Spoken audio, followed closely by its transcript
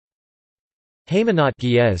Haymanot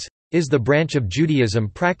is the branch of Judaism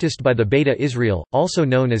practiced by the Beta Israel, also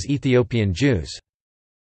known as Ethiopian Jews.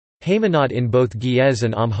 Haymanot in both Ge'ez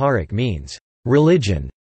and Amharic means, "religion"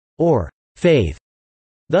 or "faith".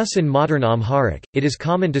 Thus in modern Amharic, it is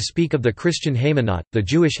common to speak of the Christian Haymanot, the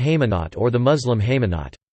Jewish Haymanot or the Muslim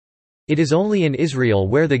Haymanot. It is only in Israel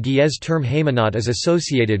where the Ge'ez term Haymanot is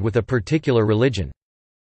associated with a particular religion.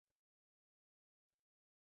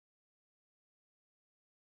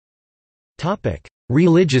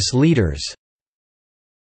 Religious leaders.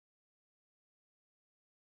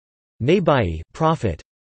 Nabai, prophet.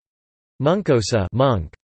 Munkosa,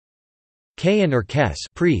 monk. Kahan or Kes,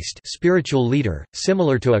 priest, spiritual leader,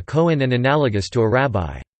 similar to a Kohen and analogous to a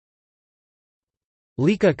rabbi.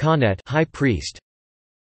 Lika Kanet, high priest.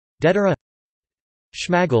 Dietary.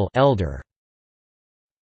 Shmagel, elder.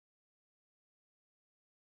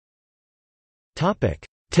 Topic: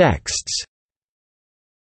 Texts.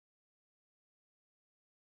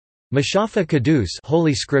 Mashafa Kadus,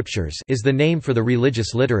 Holy Scriptures, is the name for the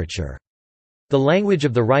religious literature. The language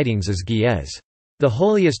of the writings is Ge'ez. The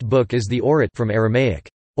holiest book is the Orit from Aramaic,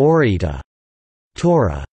 Orita,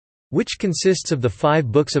 Torah, which consists of the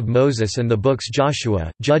 5 books of Moses and the books Joshua,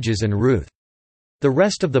 Judges and Ruth. The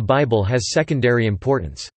rest of the Bible has secondary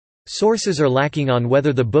importance. Sources are lacking on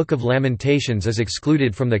whether the Book of Lamentations is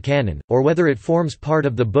excluded from the canon, or whether it forms part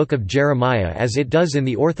of the Book of Jeremiah as it does in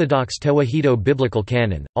the Orthodox Tewahedo biblical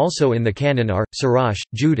canon. Also in the canon are Sirach,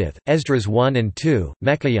 Judith, Esdras 1 and 2,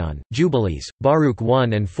 Meccaeon, Jubilees, Baruch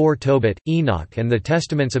 1 and 4, Tobit, Enoch, and the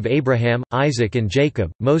Testaments of Abraham, Isaac, and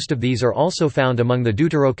Jacob. Most of these are also found among the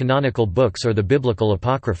deuterocanonical books or the biblical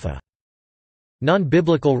apocrypha.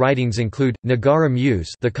 Non-biblical writings include Nagara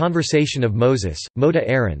Muse, The Conversation of Moses; Moda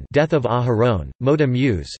Aaron, Death of Aharon; Moda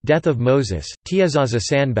Muse, Death of Moses; Tiezaza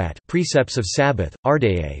Sanbat, Precepts of Sabbath;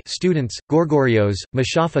 Ardea, Students; Gorgorios;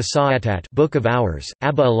 Mashafa Sa'atat, Book of Hours;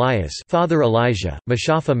 Abba Elias, Father Elijah;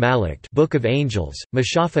 Mashafa Malakt, Book of Angels;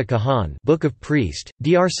 Mashafa Kahan, Book of Priest;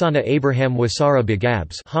 Diarsana Abraham Wasara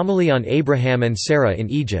Begabs, Homily on Abraham and Sarah in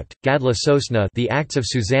Egypt; Gadla Sosna, The Acts of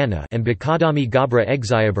Susanna; and Bakadami Gabra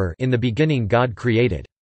Exayaber, In the Beginning God created.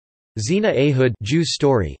 Zena Ehud, Jew's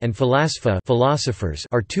Story, and Philasapha, Philosophers,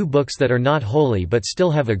 are 2 books that are not holy but still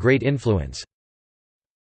have a great influence.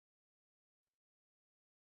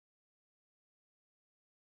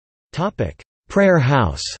 Topic: Prayer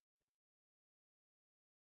house.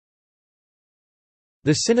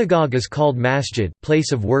 The synagogue is called masjid,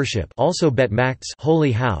 place of worship, also bet makts,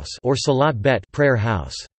 holy house, or salat bet, prayer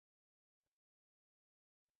house.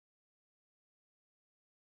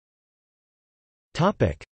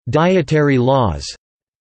 Dietary laws.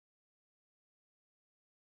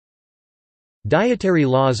 Dietary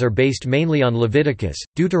laws are based mainly on Leviticus,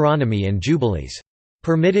 Deuteronomy and Jubilees.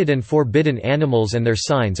 Permitted and forbidden animals and their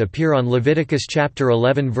signs appear on Leviticus chapter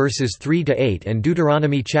 11 verses 3 to 8 and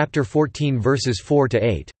Deuteronomy chapter 14 verses 4 to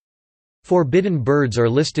 8. Forbidden birds are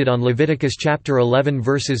listed on Leviticus chapter 11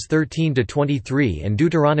 verses 13 to 23 and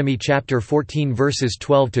Deuteronomy chapter 14 verses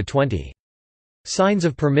 12 to 20. Signs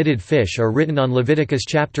of permitted fish are written on Leviticus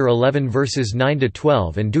chapter 11 verses 9 to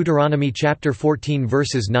 12 and Deuteronomy chapter 14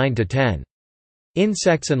 verses 9 to 10.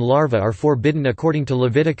 Insects and larvae are forbidden according to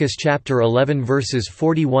Leviticus chapter 11 verses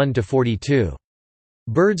 41 to 42.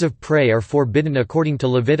 Birds of prey are forbidden according to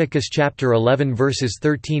Leviticus chapter 11 verses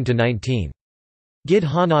 13 to 19. Gid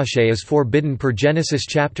Hanashe is forbidden per Genesis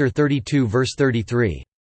chapter 32 verse 33.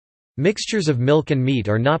 Mixtures of milk and meat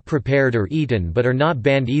are not prepared or eaten but are not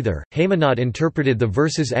banned either. Haymanot interpreted the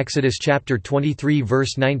verses Exodus chapter 23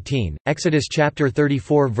 verse 19, Exodus chapter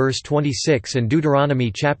 34 verse 26 and Deuteronomy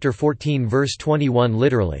chapter 14 verse 21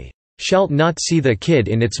 literally, "Shalt not see the kid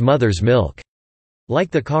in its mother's milk," like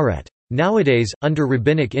the karet. Nowadays, under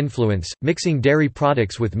rabbinic influence, mixing dairy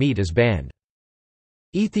products with meat is banned.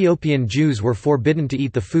 Ethiopian Jews were forbidden to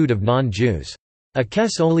eat the food of non-Jews. A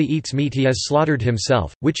kes only eats meat he has slaughtered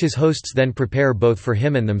himself, which his hosts then prepare both for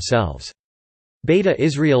him and themselves. Beta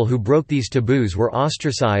Israel who broke these taboos were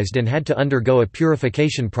ostracized and had to undergo a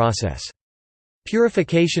purification process.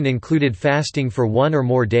 Purification included fasting for 1 or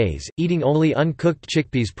more days, eating only uncooked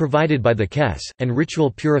chickpeas provided by the kes, and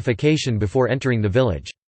ritual purification before entering the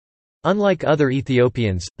village. Unlike other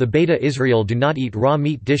Ethiopians, the Beta Israel do not eat raw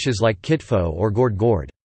meat dishes like kitfo or gourd.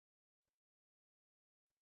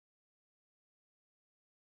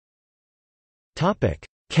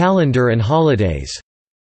 Calendar and holidays.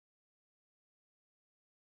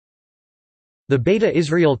 The Beta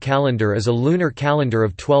Israel calendar is a lunar calendar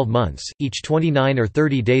of 12 months, each 29 or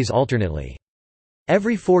 30 days alternately.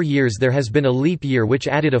 Every 4 years there has been a leap year which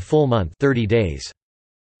added a full month, 30 days.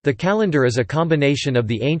 The calendar is a combination of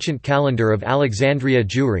the ancient calendar of Alexandria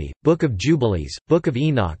Jewry, Book of Jubilees, Book of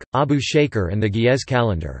Enoch, Abu Shaker and the Ge'ez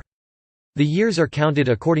calendar. The years are counted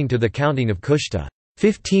according to the counting of Kushta.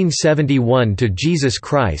 1571 to Jesus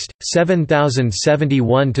Christ,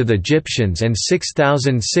 7071 to the Egyptians and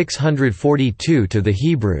 6642 to the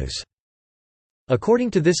Hebrews.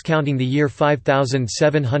 According to this counting, the year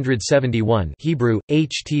 5771 Hebrew,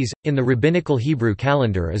 HTs, in the rabbinical Hebrew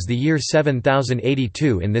calendar is the year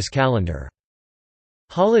 7082 in this calendar.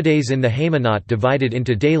 Holidays in the Haymanot divided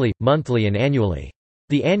into daily, monthly and annually.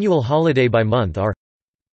 The annual holiday by month are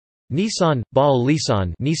Nisan, Baal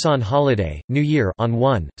Lisan, Nisan holiday, New Year on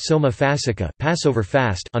 1, Soma Fasika, Passover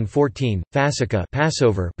fast on 14, Fasika,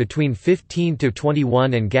 Passover between 15 to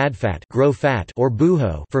 21 and Gadfat, grow fat or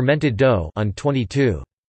buho, fermented dough on 22.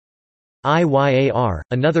 Iyar,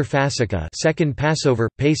 another Fasika, second Passover,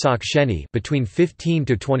 Pesach Sheni between 15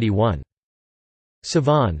 to 21.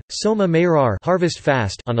 Sivan, Soma Meirar, harvest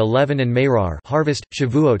fast on 11 and Meirar, harvest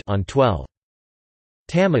Shavuot on 12.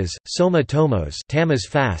 Tammuz, Soma Tomos, Tammuz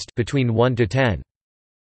fast between 1 to 10.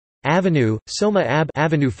 Avenue, Soma Ab,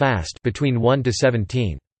 Avenue fast between 1 to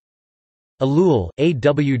 17. Elul,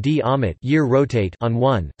 Awd Amit, year rotate on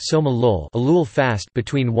 1, Soma Lul, Elul fast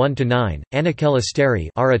between 1 to 9. Anakel Asteri,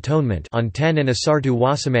 our atonement on 10 and Asartu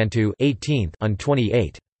Wasamantu, 18th on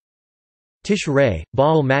 28. Tishrei,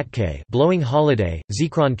 Baal Matke, blowing holiday,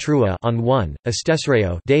 Zikron Trua on 1,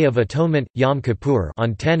 Estesreo, Day of Atonement, Yom Kippur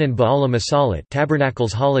on 10 and Baal Masalit,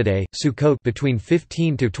 Tabernacles holiday, Sukkot between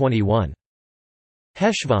 15 to 21.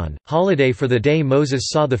 Heshvan, holiday for the day Moses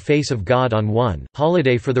saw the face of God on 1,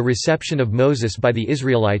 holiday for the reception of Moses by the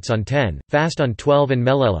Israelites on 10, fast on 12 and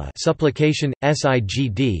Melela, supplication, Sigd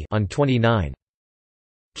on 29.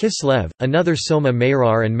 Kislev, another Soma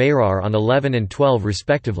Meirar and Meirar on 11 and 12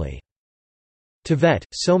 respectively. Tevet,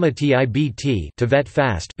 Soma Tibt, Tevet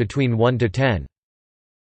fast between 1 to 10.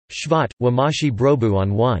 Shvat, Wamashi Brobu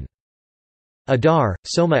on 1. Adar,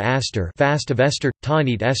 Soma Aster, fast of Esther,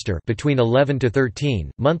 Ta'anit Esther between 11 to 13.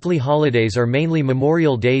 Monthly holidays are mainly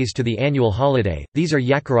memorial days to the annual holiday. These are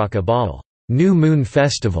Yakaraka Baal, New Moon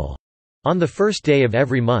Festival, on the first day of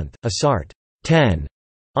every month, Asart, 10,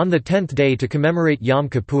 on the 10th day to commemorate Yom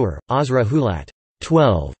Kippur, Azra Hulat,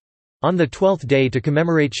 12. On the 12th day to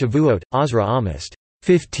commemorate Shavuot, Azra Amist,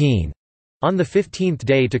 15. On the 15th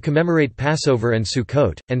day to commemorate Passover and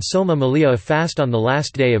Sukkot, and Soma Malia, a fast on the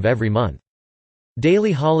last day of every month.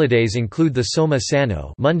 Daily holidays include the Soma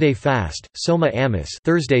Sano, Monday fast, Soma Amos,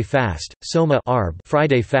 Thursday fast, Soma Arb,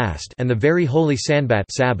 Friday fast, and the very holy Sanbat,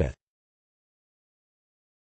 Sabbath.